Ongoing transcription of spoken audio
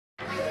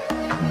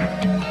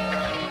The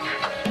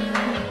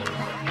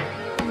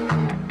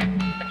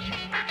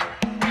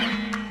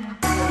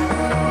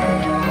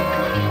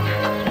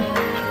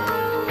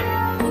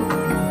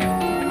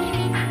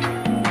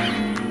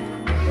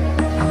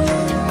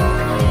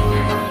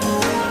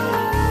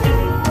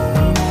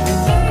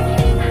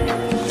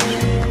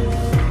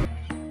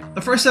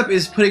first step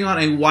is putting on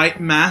a white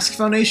mask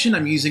foundation.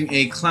 I'm using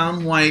a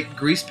clown white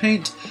grease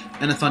paint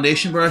and a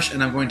foundation brush,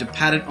 and I'm going to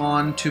pat it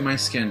on to my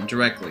skin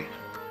directly.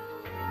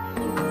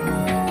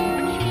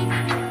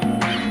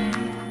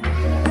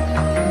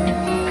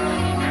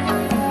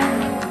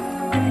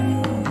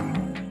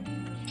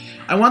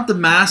 I want the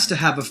mask to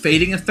have a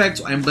fading effect,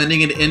 so I'm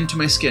blending it into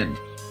my skin.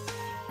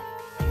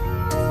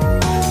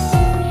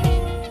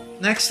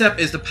 Next step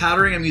is the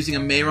powdering. I'm using a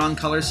Mayron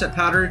color set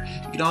powder.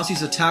 You can also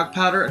use a talc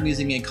powder. I'm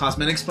using a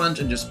cosmetic sponge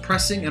and just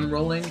pressing and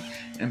rolling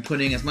and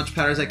putting as much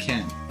powder as I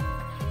can.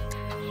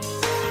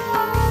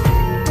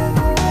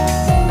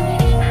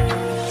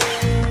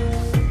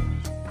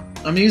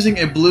 I'm using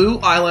a blue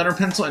eyeliner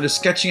pencil and just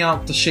sketching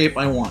out the shape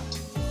I want.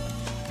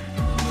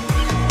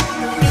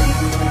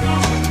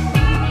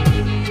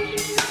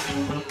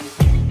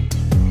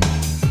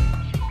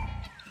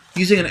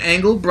 Using an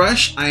angled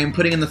brush, I am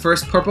putting in the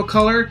first purple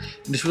color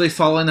and just really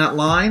following that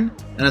line.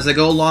 And as I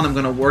go along, I'm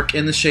going to work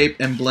in the shape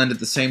and blend at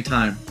the same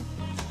time.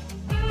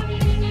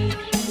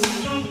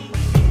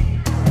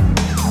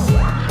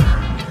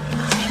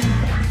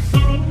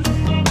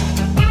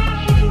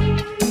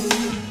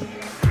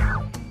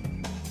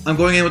 I'm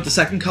going in with the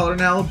second color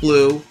now,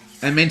 blue,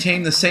 and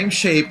maintaining the same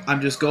shape.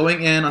 I'm just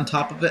going in on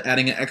top of it,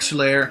 adding an extra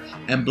layer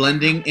and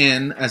blending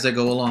in as I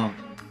go along.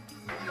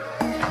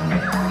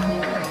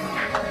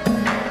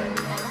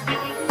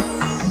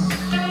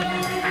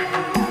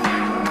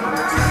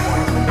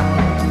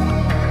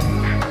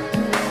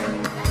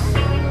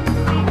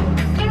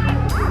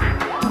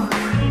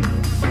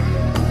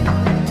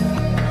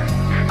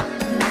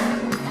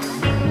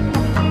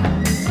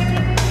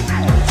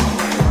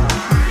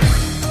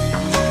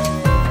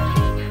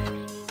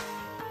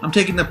 I'm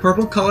taking the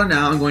purple color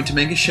now. I'm going to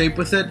make a shape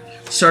with it,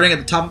 starting at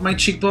the top of my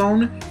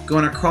cheekbone,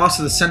 going across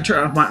to the center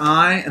of my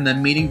eye, and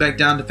then meeting back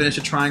down to finish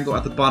a triangle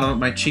at the bottom of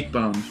my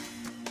cheekbone.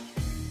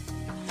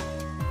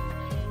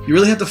 You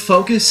really have to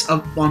focus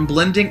on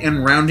blending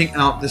and rounding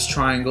out this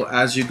triangle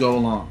as you go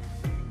along.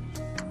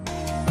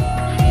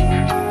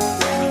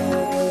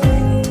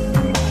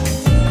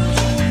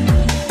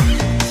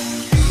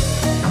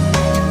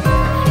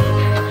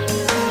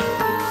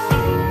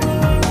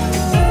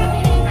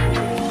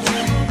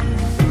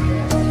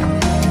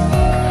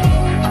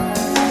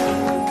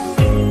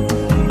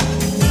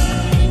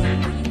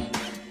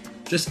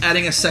 Just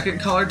adding a second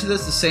color to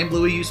this, the same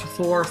blue we used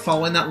before,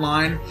 following that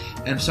line,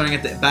 and starting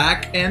at the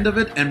back end of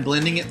it and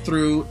blending it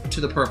through to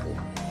the purple.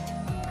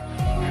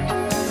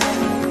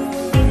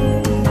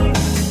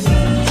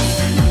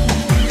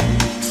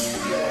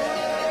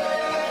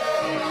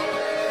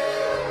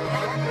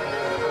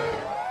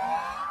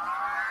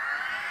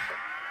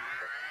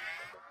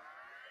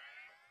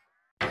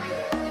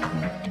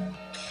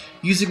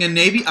 Using a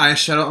navy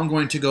eyeshadow, I'm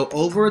going to go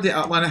over the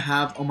outline I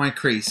have on my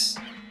crease.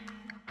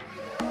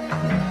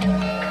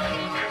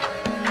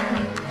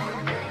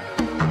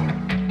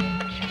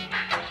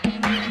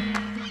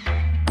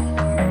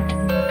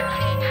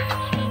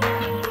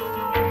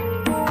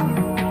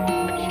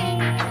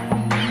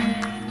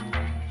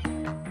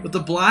 With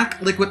the black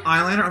liquid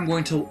eyeliner, I'm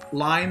going to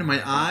line my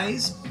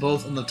eyes,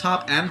 both on the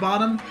top and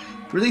bottom,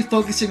 really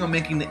focusing on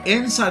making the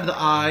inside of the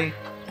eye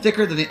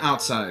thicker than the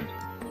outside.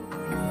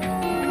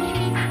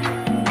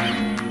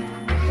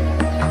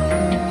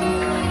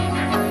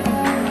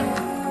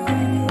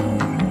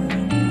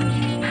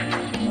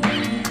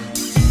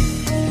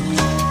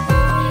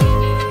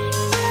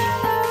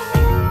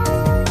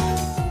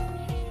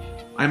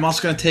 I'm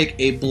also going to take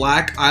a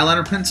black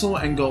eyeliner pencil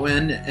and go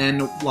in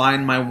and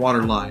line my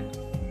waterline.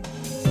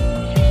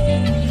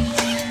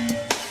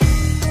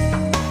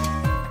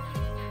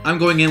 I'm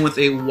going in with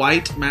a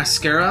white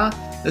mascara.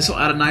 This will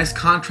add a nice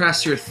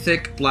contrast to your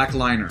thick black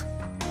liner.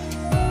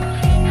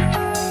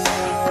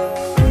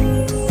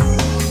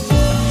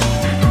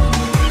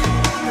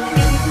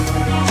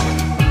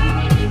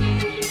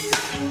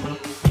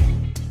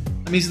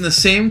 I'm using the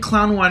same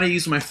clown white I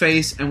used on my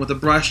face and with a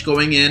brush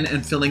going in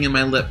and filling in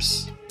my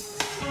lips.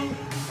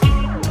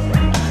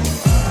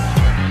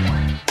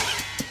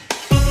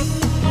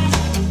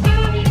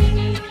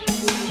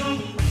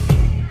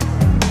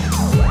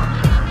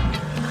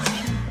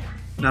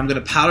 Now I'm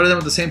going to powder them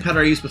with the same powder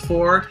I used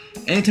before.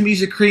 Anytime you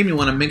use a cream, you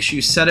want to make sure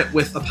you set it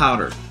with a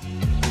powder.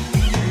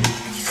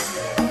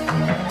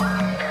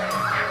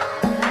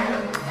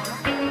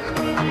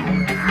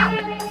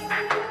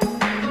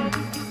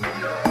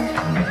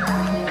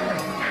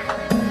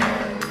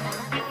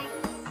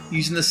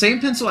 Using the same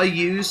pencil I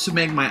used to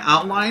make my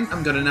outline,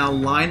 I'm going to now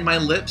line my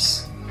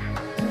lips.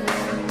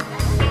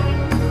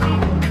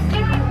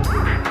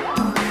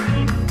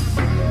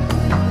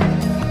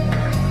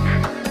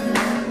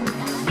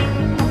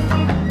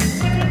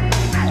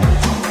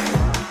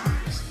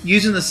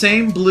 Using the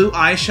same blue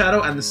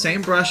eyeshadow and the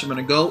same brush, I'm going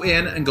to go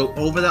in and go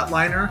over that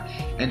liner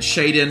and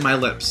shade in my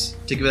lips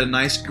to give it a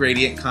nice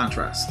gradient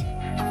contrast.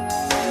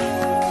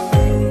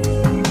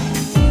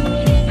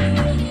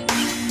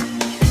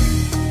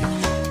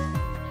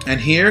 And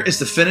here is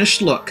the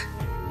finished look.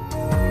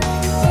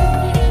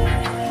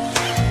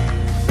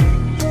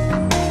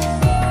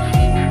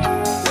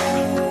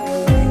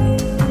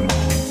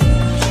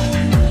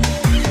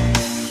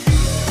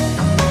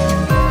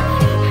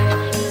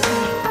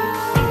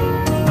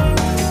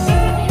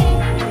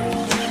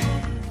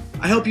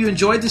 I hope you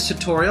enjoyed this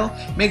tutorial.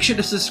 Make sure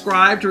to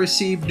subscribe to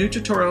receive new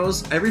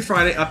tutorials every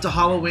Friday up to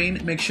Halloween.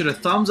 Make sure to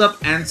thumbs up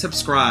and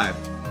subscribe.